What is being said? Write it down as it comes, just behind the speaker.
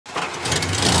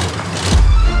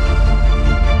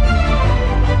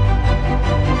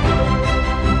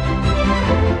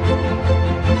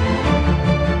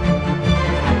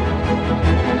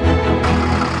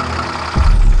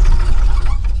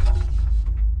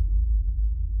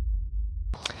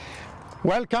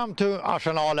Welcome to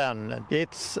Arsenalen.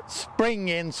 It's spring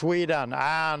in Sweden,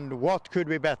 and what could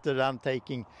be better than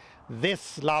taking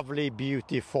this lovely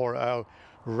beauty for a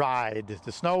ride?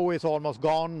 The snow is almost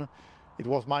gone. It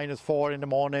was -4 in the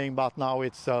morning, but now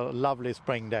it's a lovely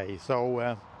spring day.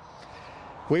 So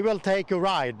we will take a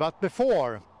ride, but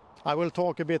before I will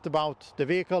talk a bit about the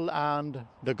vehicle and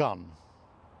the gun.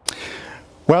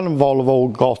 When Volvo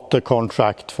got the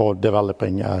contract for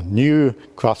developing a new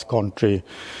cross-country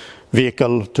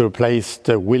vehicle to replace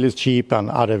the Willys Jeep and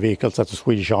other vehicles that the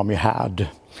Swedish Army had,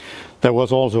 there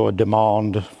was also a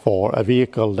demand for a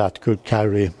vehicle that could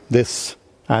carry this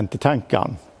anti-tank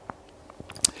gun.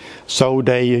 So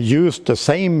they used the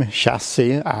same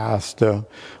chassis as the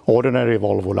ordinary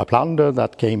Volvo Laplander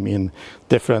that came in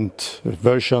different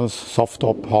versions, soft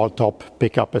top, hard top,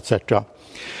 pickup, etc.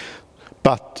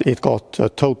 But it got a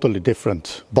totally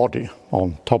different body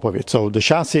on top of it. So the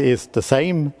chassis is the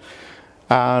same,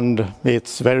 and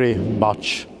it's very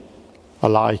much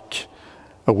alike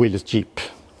a Willys Jeep.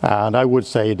 And I would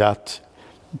say that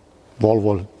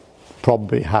Volvo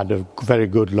probably had a very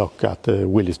good look at the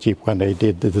Willys Jeep when they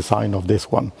did the design of this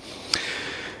one.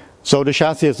 So the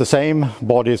chassis is the same,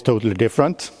 body is totally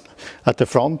different. At the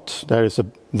front there is a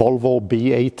Volvo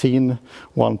B18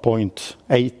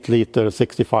 1.8 liter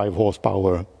 65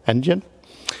 horsepower engine,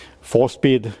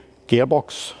 4-speed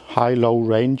gearbox, high-low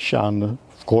range, and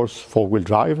of course four-wheel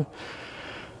drive.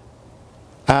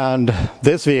 And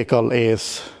this vehicle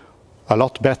is a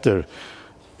lot better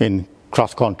in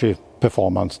cross-country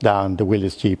performance than the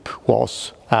Willys Jeep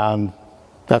was, and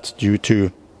that's due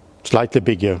to slightly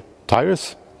bigger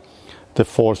tires, the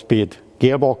 4-speed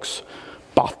gearbox,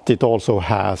 but it also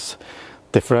has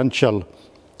differential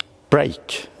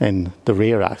brake in the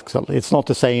rear axle. It's not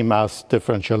the same as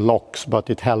differential locks, but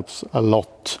it helps a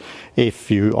lot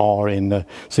if you are in a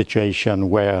situation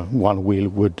where one wheel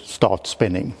would start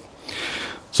spinning.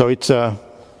 So it's a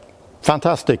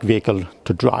fantastic vehicle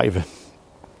to drive.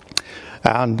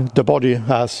 And the body,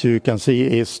 as you can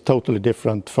see, is totally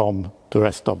different from the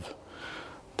rest of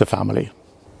the family.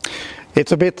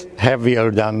 It's a bit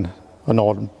heavier than an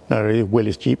ordinary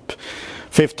Willys Jeep,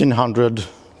 1,500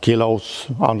 kilos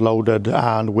unloaded,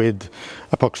 and with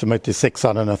approximately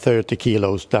 630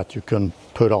 kilos that you can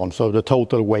put on. So the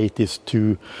total weight is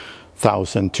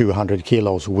 2,200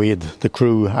 kilos with the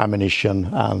crew, ammunition,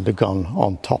 and the gun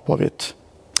on top of it.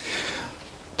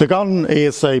 The gun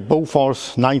is a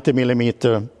Bofors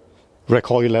 90mm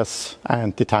recoilless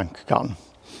anti-tank gun,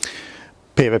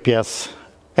 PVPS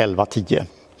 1110.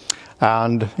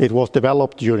 And it was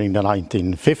developed during the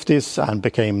 1950s and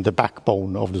became the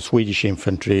backbone of the Swedish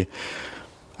infantry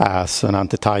as an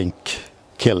anti-tank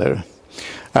killer.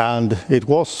 And it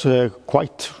was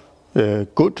quite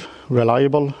good,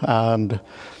 reliable, and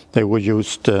they were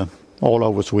used all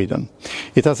over Sweden.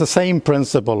 It has the same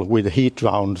principle with heat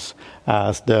rounds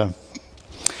as the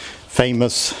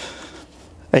famous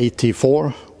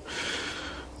 84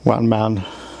 one-man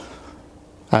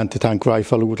anti-tank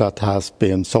rifle that has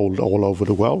been sold all over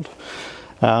the world.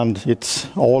 And it's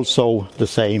also the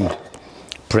same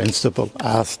principle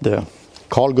as the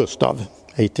Carl Gustaf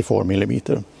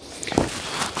 84mm.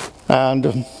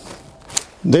 And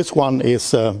this one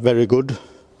is a very good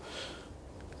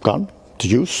gun to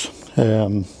use.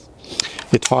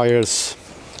 It fires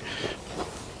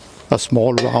a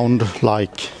small round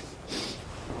like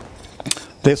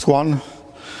this one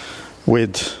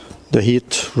with the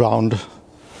heat round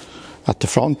at the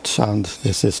front, and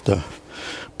this is the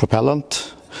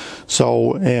propellant.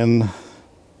 So in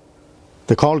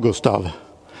the Carl Gustaf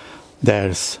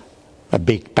there's a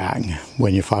big bang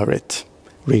when you fire it,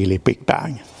 really big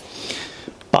bang.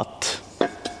 But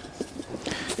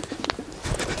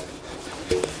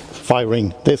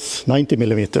firing this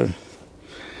 90mm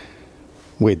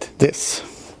with this,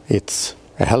 it's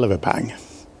a hell of a bang,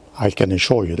 I can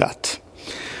assure you that.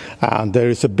 And there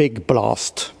is a big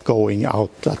blast going out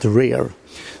at the rear,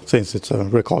 since it's a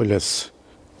recoilless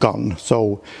gun,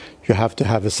 so you have to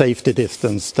have a safety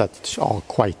distance that are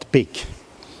quite big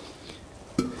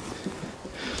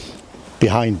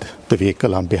behind the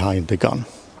vehicle and behind the gun.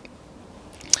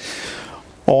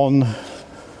 On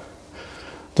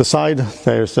the side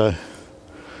there's a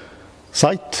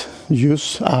sight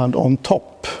use, and on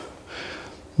top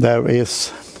there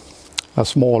is a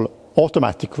small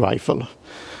automatic rifle,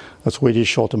 a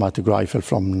Swedish automatic rifle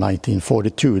from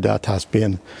 1942 that has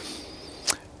been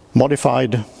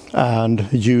modified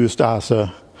and used as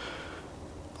a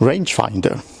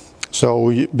rangefinder.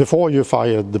 So before you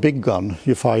fire the big gun,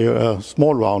 you fire a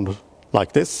small round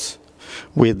like this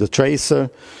with the tracer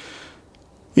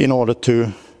in order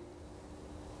to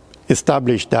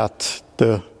establish that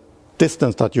the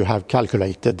distance that you have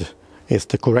calculated is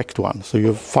the correct one. So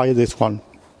you fire this one,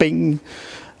 bing,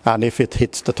 and if it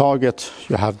hits the target,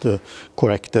 you have the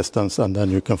correct distance, and then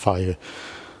you can fire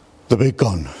the big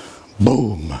gun,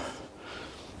 boom,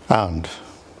 and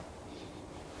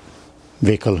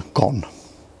vehicle gone.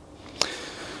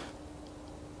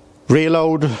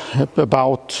 Reload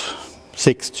about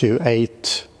 6 to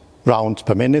 8 rounds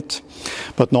per minute,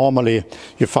 but normally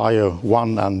you fire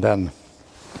one and then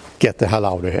get the hell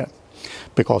out of here,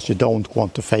 because you don't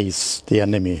want to face the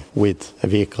enemy with a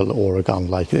vehicle or a gun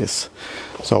like this.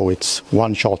 So it's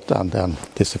one shot and then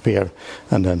disappear,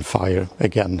 and then fire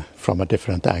again from a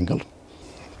different angle.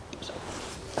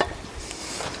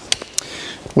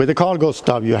 With the cargo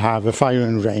stub you have a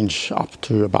firing range up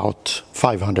to about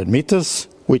 500 meters,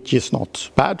 which is not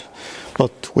bad,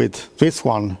 but with this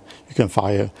one you can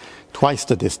fire twice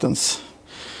the distance,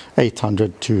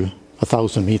 800 to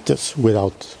 1,000 meters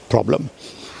without problem.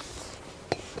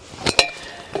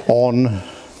 On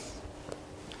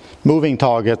moving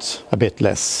targets, a bit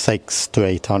less, 600 to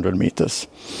 800 meters.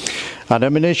 And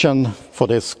ammunition for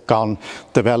this gun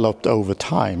developed over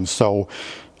time, so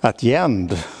at the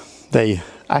end they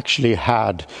actually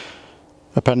had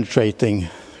a penetrating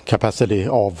capacity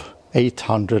of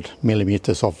 800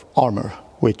 millimeters of armor,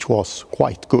 which was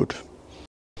quite good.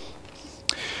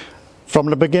 From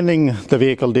the beginning the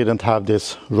vehicle didn't have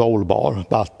this roll bar,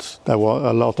 but there were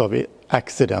a lot of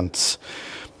accidents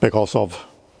because of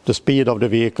the speed of the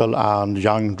vehicle, and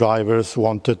young drivers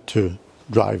wanted to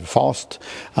drive fast,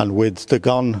 and with the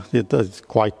gun it is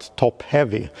quite top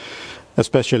heavy,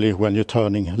 especially when you're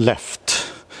turning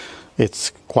left.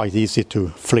 It's quite easy to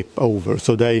flip over,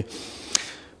 so they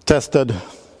tested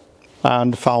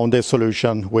and found a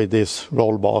solution with this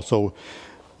roll bar, so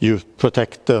you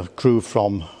protect the crew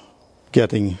from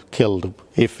getting killed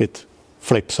if it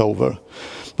flips over.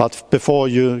 But before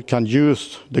you can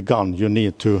use the gun you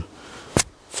need to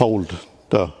fold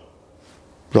the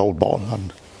roll bar,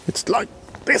 and it's like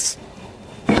this.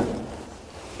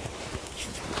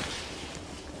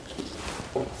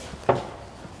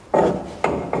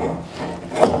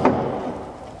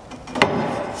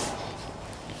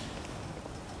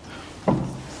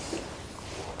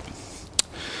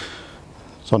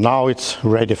 So now it's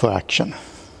ready for action.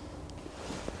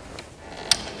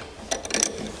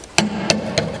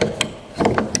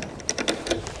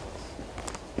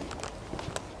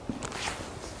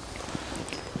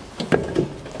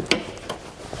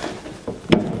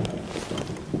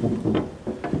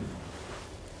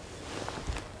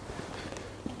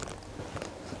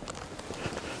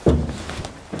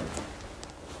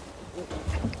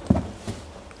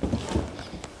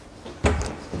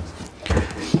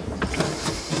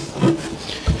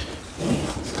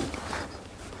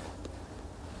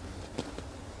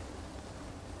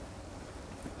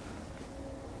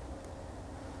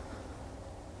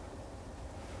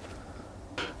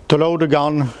 To load the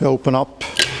gun, open up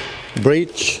the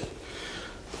breech,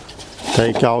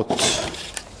 take out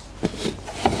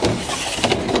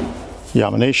the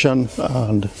ammunition,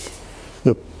 and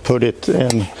you put it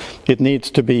in. It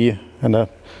needs to be in a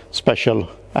special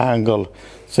angle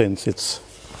since it's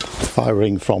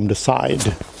firing from the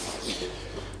side.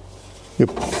 You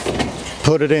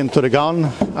put it into the gun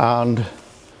and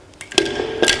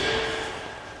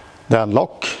then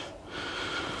lock.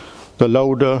 The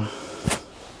loader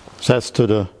says to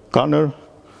the gunner,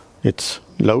 it's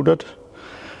loaded.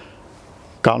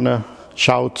 Gunner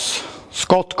shouts,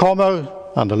 "Skott kommer,"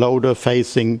 and the loader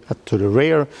facing to the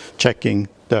rear, checking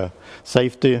the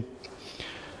safety.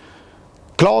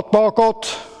 "Klart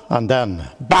bakåt," and then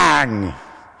bang,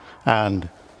 and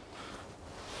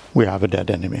we have a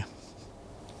dead enemy.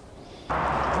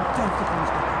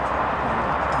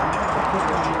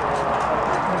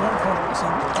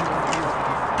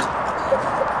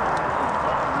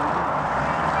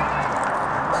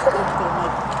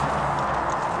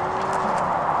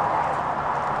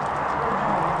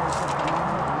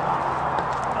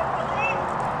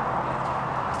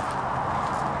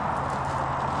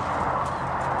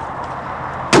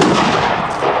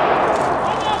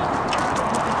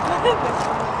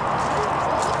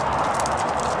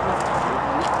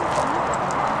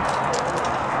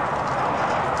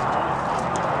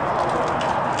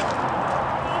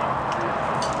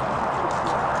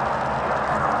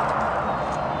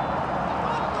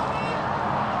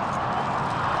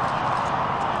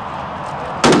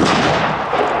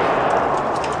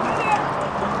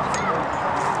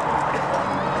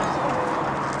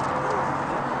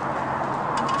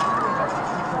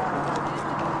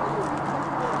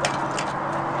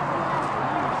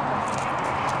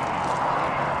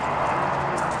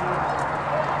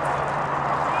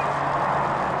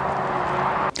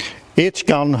 Each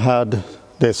gun had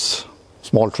this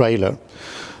small trailer,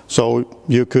 so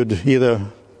you could either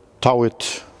tow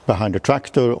it behind a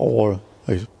tractor or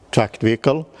a tracked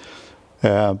vehicle,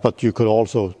 but you could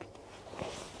also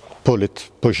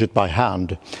push it by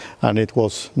hand, and it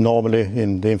was normally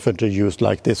in the infantry used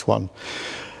like this one.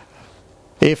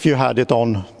 If you had it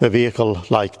on a vehicle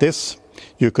like this,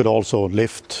 you could also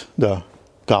lift the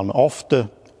gun off the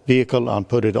vehicle and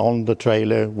put it on the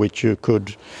trailer, which you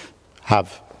could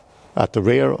have at the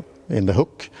rear in the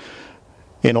hook,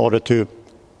 in order to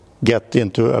get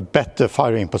into a better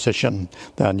firing position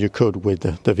than you could with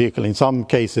the vehicle. In some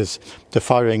cases, the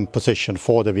firing position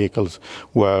for the vehicles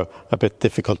were a bit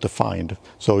difficult to find.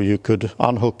 So you could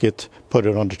unhook it, put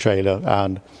it on the trailer,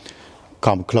 and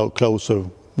come closer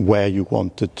where you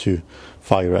wanted to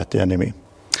fire at the enemy.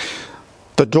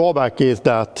 The drawback is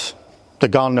that the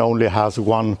gun only has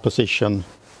one position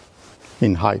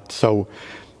in height. So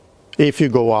if you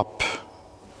go up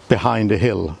behind a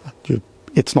hill,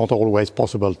 it's not always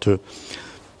possible to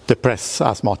depress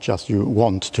as much as you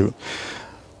want to.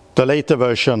 The later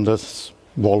version, this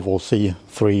Volvo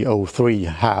C303,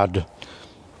 had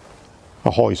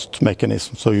a hoist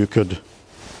mechanism, so you could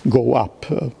go up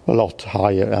a lot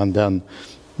higher and then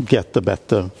get the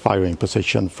better firing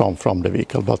position from the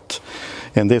vehicle. But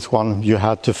in this one, you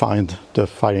had to find the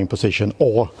firing position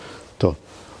or to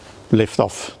lift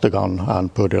off the gun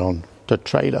and put it on the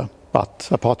trailer. But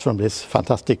apart from this,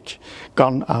 fantastic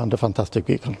gun and a fantastic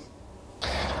vehicle.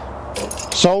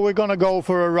 So we're going to go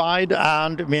for a ride,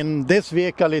 and in this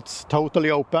vehicle it's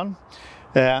totally open,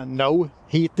 no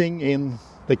heating in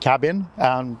the cabin,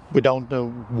 and we don't know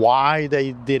why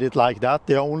they did it like that.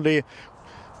 The only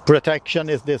protection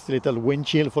is this little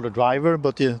windshield for the driver,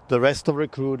 but the rest of the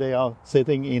crew, they are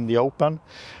sitting in the open.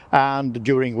 And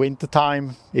during winter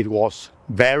time it was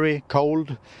very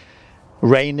cold,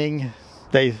 raining.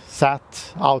 They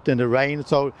sat out in the rain,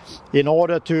 so in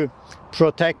order to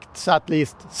protect at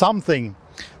least something,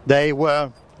 they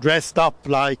were dressed up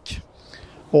like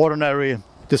ordinary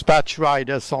dispatch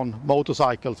riders on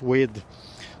motorcycles, with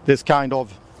this kind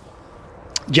of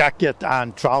jacket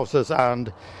and trousers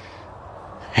and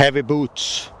heavy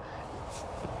boots,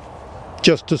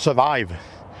 just to survive,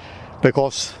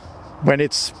 because when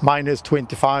it's minus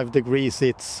 25 degrees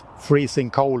it's freezing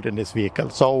cold in this vehicle.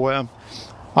 So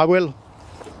I will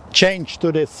change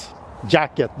to this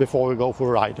jacket before we go for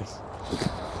a ride.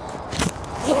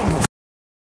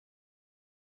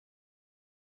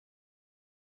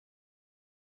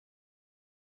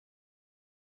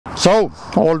 So,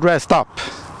 all dressed up.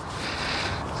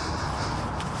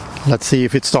 Let's see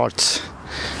if it starts.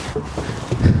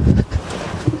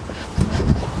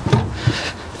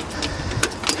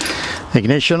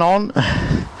 Ignition on.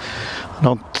 I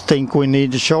don't think we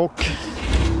need a shock.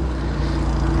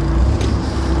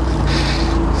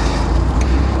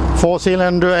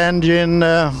 4-cylinder engine,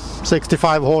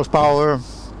 65 horsepower.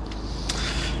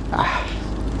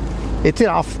 It's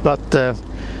enough, but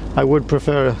I would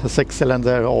prefer a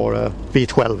 6-cylinder or a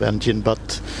V12 engine,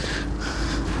 but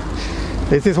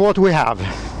this is what we have.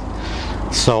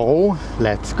 So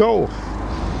let's go.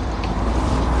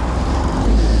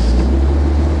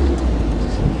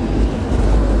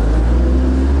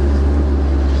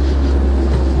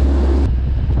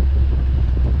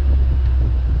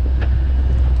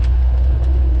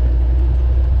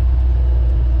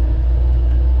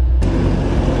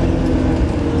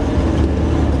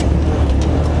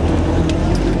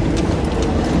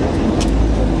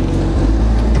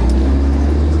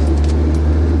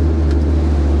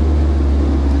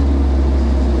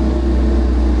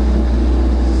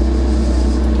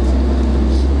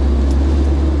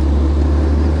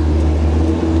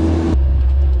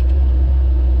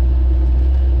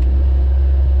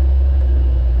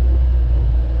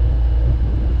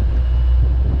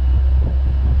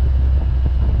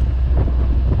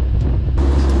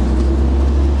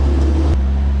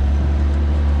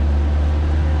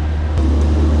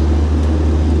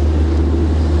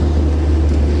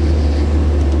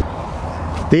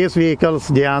 These vehicles,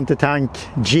 the anti-tank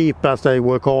Jeep as they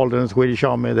were called in the Swedish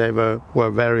Army, they were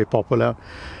very popular,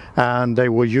 and they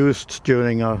were used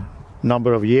during a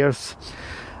number of years.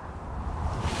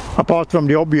 Apart from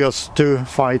the obvious to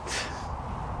fight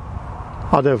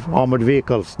other armored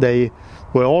vehicles, they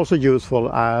were also useful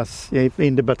as, if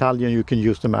in the battalion you can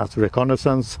use them as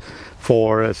reconnaissance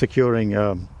for securing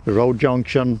a road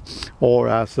junction or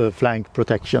as a flank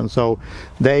protection. So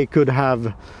they could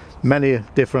have many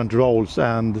different roles,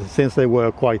 and since they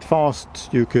were quite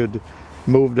fast, you could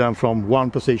move them from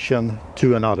one position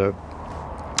to another.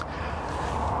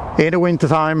 In the winter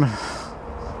time,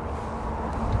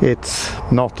 it's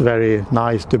not very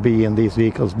nice to be in these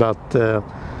vehicles, but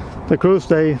the crews,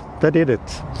 they did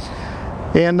it.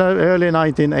 In the early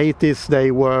 1980s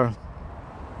they were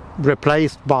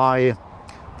replaced by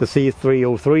the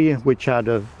C303, which had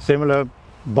a similar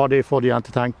body for the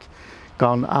anti-tank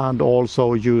gun and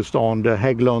also used on the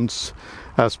Hägglunds,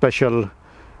 a special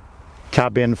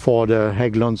cabin for the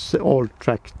Hägglunds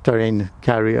all-track terrain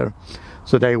carrier.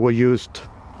 So they were used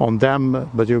on them,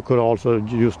 but you could also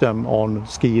use them on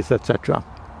skis, etc.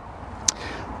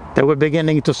 They were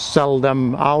beginning to sell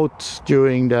them out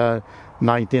during the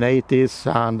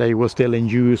 1980s, and they were still in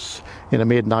use in the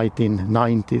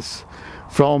mid-1990s.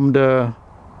 From the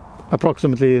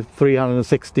approximately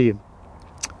 360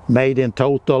 made in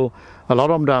total, a lot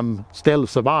of them still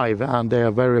survive and they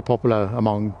are very popular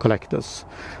among collectors.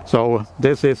 So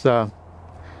this is a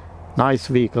nice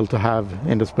vehicle to have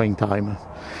in the springtime.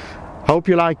 Hope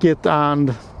you like it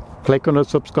and click on the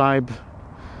subscribe.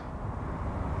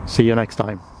 See you next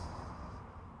time.